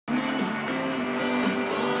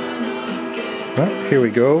Well, here we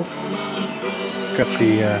go. Got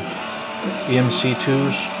the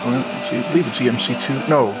EMC2s. Well, I believe it's EMC2.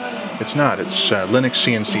 No, it's not. It's Linux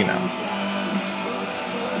CNC now.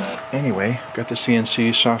 Anyway, got the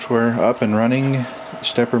CNC software up and running.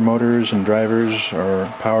 Stepper motors and drivers are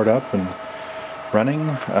powered up and running.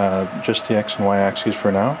 Just the X and Y axes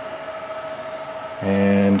for now.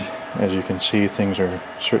 And as you can see, things are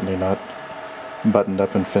certainly not buttoned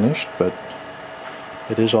up and finished, but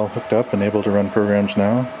it is all hooked up and able to run programs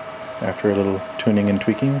now after a little tuning and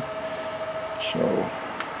tweaking. So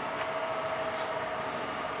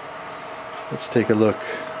let's take a look,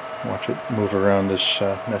 watch it move around this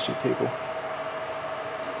messy table.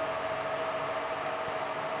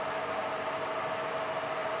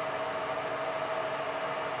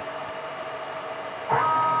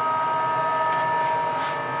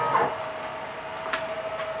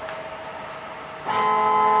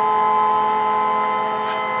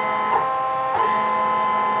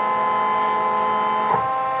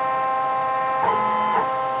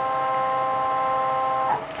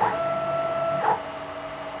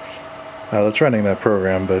 It's running that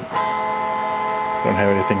program, but I don't have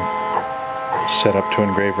anything set up to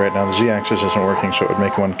engrave right now. The Z-axis isn't working, so it would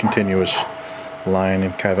make one continuous line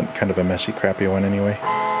and kind of a messy, crappy one anyway.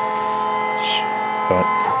 But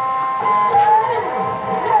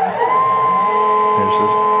here's the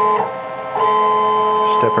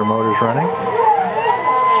stepper motors running.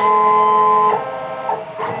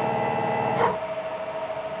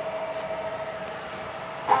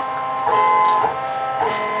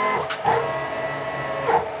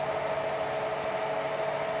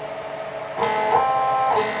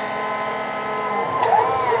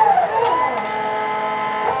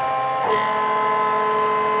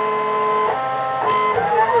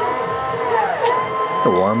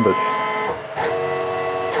 They're warm, but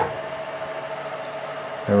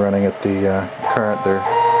they're running at the current they're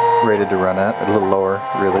rated to run at, a little lower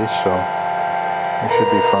really, so they should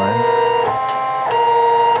be fine.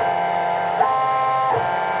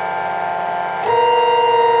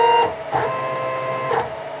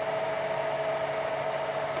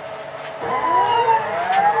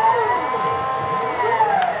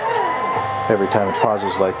 Every time it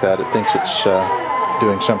pauses like that, it thinks it's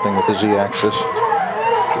doing something with the Z-axis.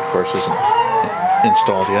 Of course isn't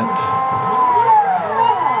installed yet.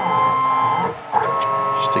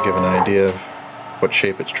 Just to give an idea of what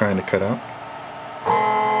shape it's trying to cut out.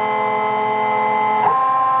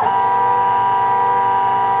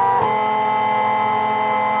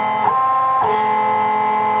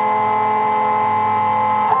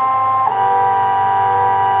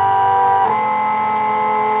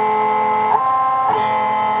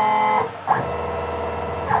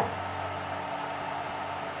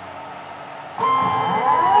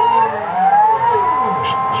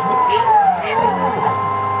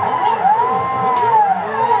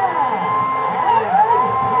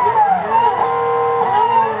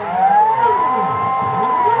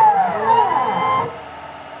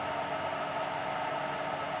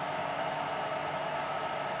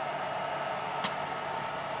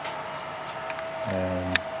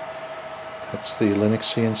 And that's the Linux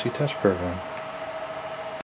CNC test program.